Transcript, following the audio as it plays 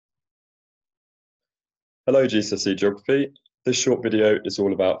Hello, GCSE Geography. This short video is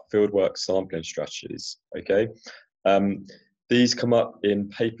all about fieldwork sampling strategies. Okay, um, these come up in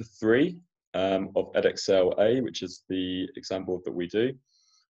paper 3 of Edexcel A, which is the exam board that we do,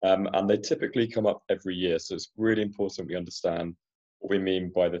 and they typically come up every year. So it's really important we understand what we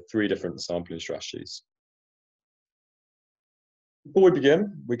mean by the 3 different sampling strategies. Before we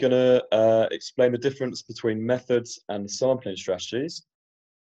begin, we're going to explain the difference between methods and sampling strategies.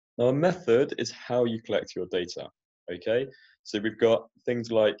 Now, a method is how you collect your data, okay? So we've got things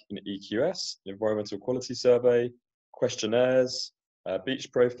like an EQS, Environmental Quality Survey, questionnaires,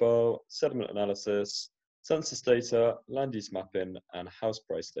 beach profile, sediment analysis, census data, land use mapping, and house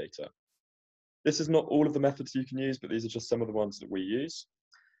price data. This is not all of the methods you can use, but these are just some of the ones that we use.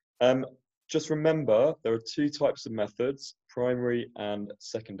 Just remember, there are 2 types of methods, primary and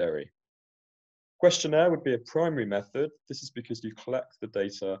secondary. Questionnaire would be a primary method. This is because you collect the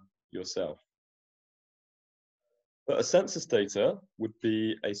data yourself. But a census data would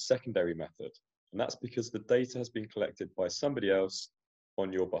be a secondary method, and that's because the data has been collected by somebody else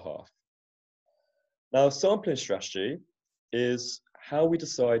on your behalf. Now, sampling strategy is how we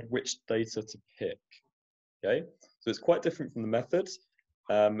decide which data to pick. Okay, so it's quite different from the method.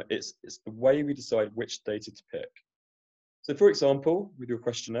 It's the way we decide which data to pick. So, for example, with your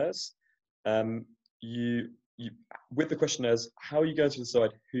questionnaires, with the questionnaires, how are you going to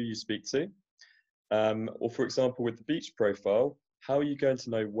decide who you speak to? Or for example, with the beach profile, how are you going to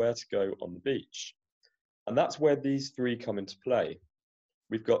know where to go on the beach? And that's where these 3 come into play.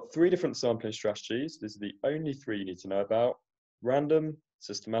 We've got 3 different sampling strategies. These are the only 3 you need to know about: random,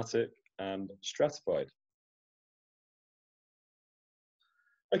 systematic, and stratified.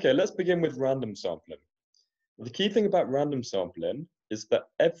 Okay, let's begin with random sampling. The key thing about random sampling is that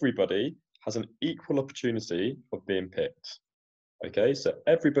everybody has an equal opportunity of being picked. Okay, so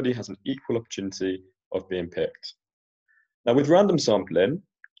everybody has an equal opportunity of being picked. Now, with random sampling,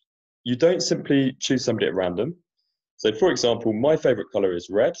 you don't simply choose somebody at random. So, for example, my favorite color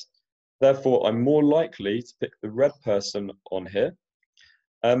is red. Therefore, I'm more likely to pick the red person on here.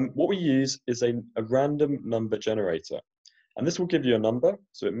 What we use is a random number generator. And this will give you a number.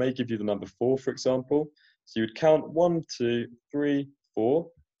 So it may give you the number 4, for example. So you would count 1, 2, 3, 4,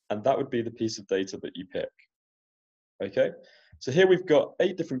 and that would be the piece of data that you pick. Okay, so here we've got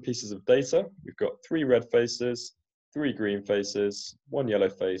 8 different pieces of data. We've got 3 red faces, 3 green faces, 1 yellow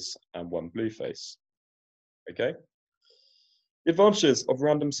face, and 1 blue face. Okay. The advantages of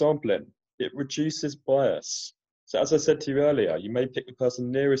random sampling: it reduces bias. So as I said to you earlier, you may pick the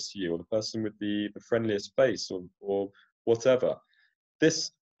person nearest to you, or the person with the friendliest face, or whatever.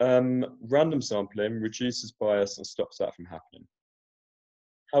 This random sampling reduces bias and stops that from happening.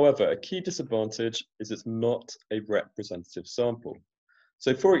 However, a key disadvantage is it's not a representative sample.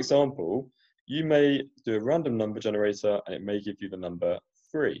 So for example, you may do a random number generator and it may give you the number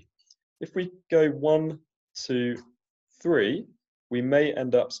 3. If we go 1, 2, 3, we may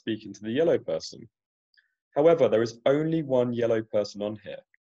end up speaking to the yellow person. However, there is only 1 yellow person on here.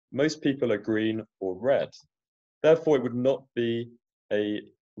 Most people are green or red. Therefore, it would not be a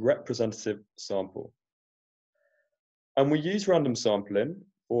representative sample. And we use random sampling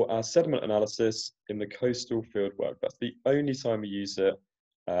for our sediment analysis in the coastal fieldwork. That's the only time we use it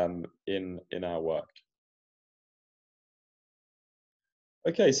in our work.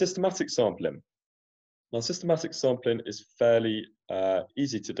 Okay, systematic sampling. Now, systematic sampling is fairly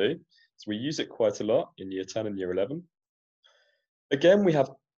easy to do. So we use it quite a lot in year 10 and year 11. Again, we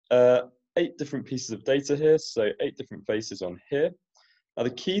have 8 different pieces of data here, so 8 different faces on here. Now, the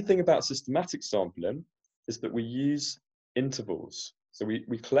key thing about systematic sampling is that we use intervals. So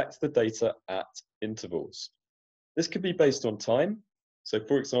we collect the data at intervals. This could be based on time. So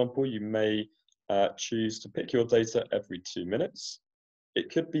for example, you may choose to pick your data every 2 minutes.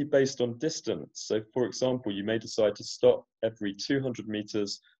 It could be based on distance. So for example, you may decide to stop every 200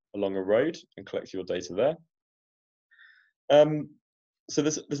 meters along a road and collect your data there. So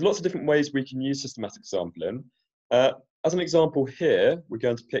there's lots of different ways we can use systematic sampling. As an example here, we're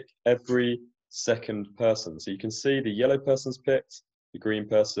going to pick every second person. So you can see the yellow person's picked, the green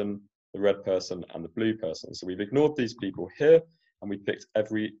person, the red person, and the blue person. So we've ignored these people here, and we picked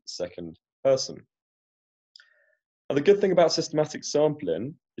every second person. Now, the good thing about systematic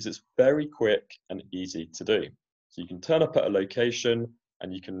sampling is it's very quick and easy to do. So you can turn up at a location,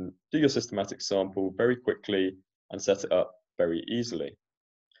 and you can do your systematic sample very quickly and set it up very easily.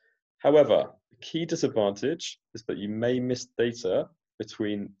 However, the key disadvantage is that you may miss data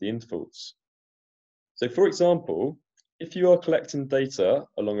between the intervals. So for example, if you are collecting data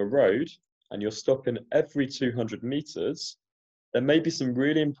along a road and you're stopping every 200 meters, there may be some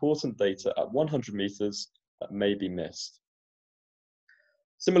really important data at 100 meters that may be missed.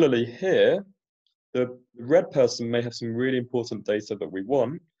 Similarly here, the red person may have some really important data that we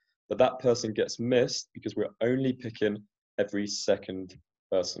want, but that person gets missed because we're only picking every second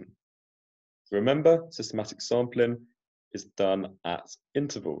person. So remember, systematic sampling is done at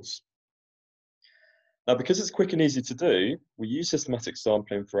intervals. Now, because it's quick and easy to do, we use systematic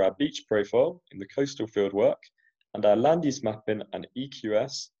sampling for our beach profile in the coastal fieldwork and our land use mapping and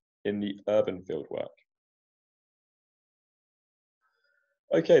EQS in the urban fieldwork.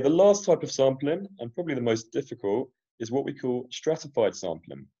 Okay, the last type of sampling, and probably the most difficult, is what we call stratified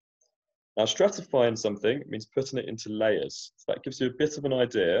sampling. Now, stratifying something means putting it into layers. So that gives you a bit of an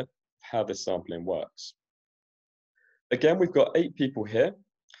idea of how this sampling works. Again, we've got 8 people here.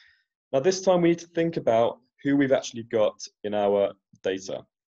 Now, this time we need to think about who we've actually got in our data.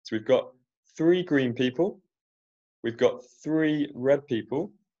 So we've got 3 green people, we've got 3 red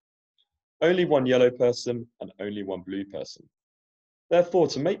people, only 1 yellow person, and only 1 blue person. Therefore,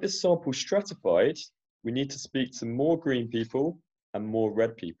 to make this sample stratified, we need to speak to more green people and more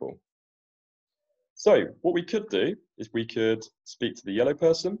red people. So what we could do is we could speak to the yellow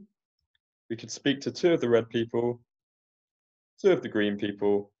person, we could speak to 2 of the red people, 2 of the green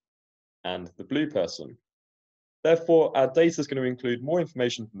people, and the blue person. Therefore, our data is going to include more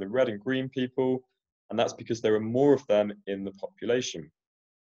information from the red and green people, and that's because there are more of them in the population.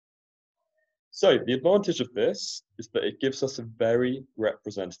 So the advantage of this is that it gives us a very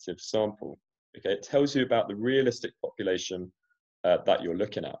representative sample. Okay, it tells you about the realistic population that you're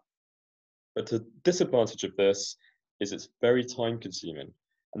looking at. But the disadvantage of this is it's very time consuming,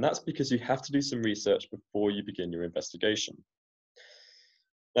 and that's because you have to do some research before you begin your investigation.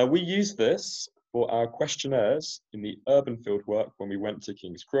 Now, we use this for our questionnaires in the urban fieldwork when we went to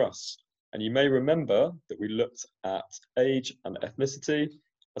King's Cross. And you may remember that we looked at age and ethnicity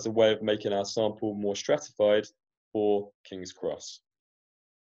as a way of making our sample more stratified for King's Cross.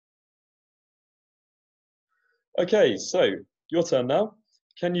 Okay, so your turn now.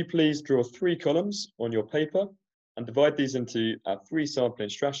 Can you please draw 3 columns on your paper and divide these into our 3 sampling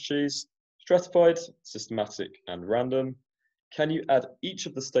strategies: stratified, systematic, and random. Can you add each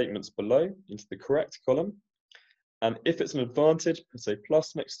of the statements below into the correct column? And if it's an advantage, put a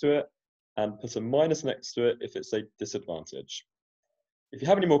plus next to it, and put a minus next to it if it's a disadvantage. If you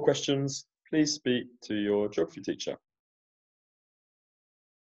have any more questions, please speak to your geography teacher.